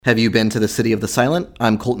Have you been to the City of the Silent?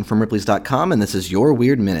 I'm Colton from Ripley's.com, and this is your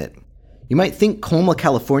Weird Minute. You might think Colma,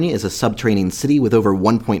 California is a subterranean city with over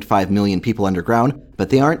 1.5 million people underground, but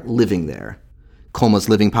they aren't living there. Colma's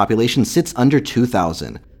living population sits under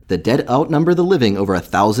 2,000. The dead outnumber the living over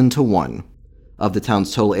 1,000 to 1. Of the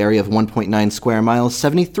town's total area of 1.9 square miles,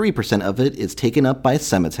 73% of it is taken up by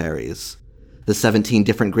cemeteries. The 17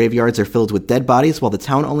 different graveyards are filled with dead bodies, while the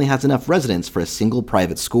town only has enough residents for a single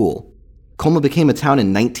private school. Colma became a town in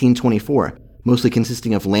 1924, mostly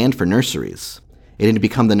consisting of land for nurseries. It didn't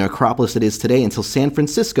become the necropolis it is today until San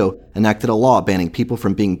Francisco enacted a law banning people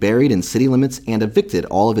from being buried in city limits and evicted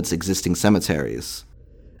all of its existing cemeteries.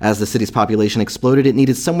 As the city's population exploded, it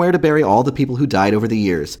needed somewhere to bury all the people who died over the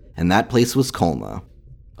years, and that place was Colma.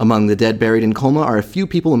 Among the dead buried in Colma are a few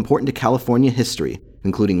people important to California history,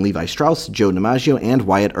 including Levi Strauss, Joe DiMaggio, and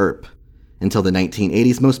Wyatt Earp. Until the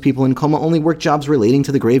 1980s, most people in Colma only worked jobs relating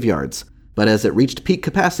to the graveyards. But as it reached peak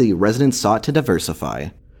capacity, residents sought to diversify.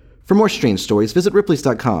 For more strange stories, visit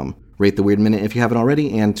Ripley's.com, rate the Weird Minute if you haven't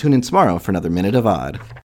already, and tune in tomorrow for another Minute of Odd.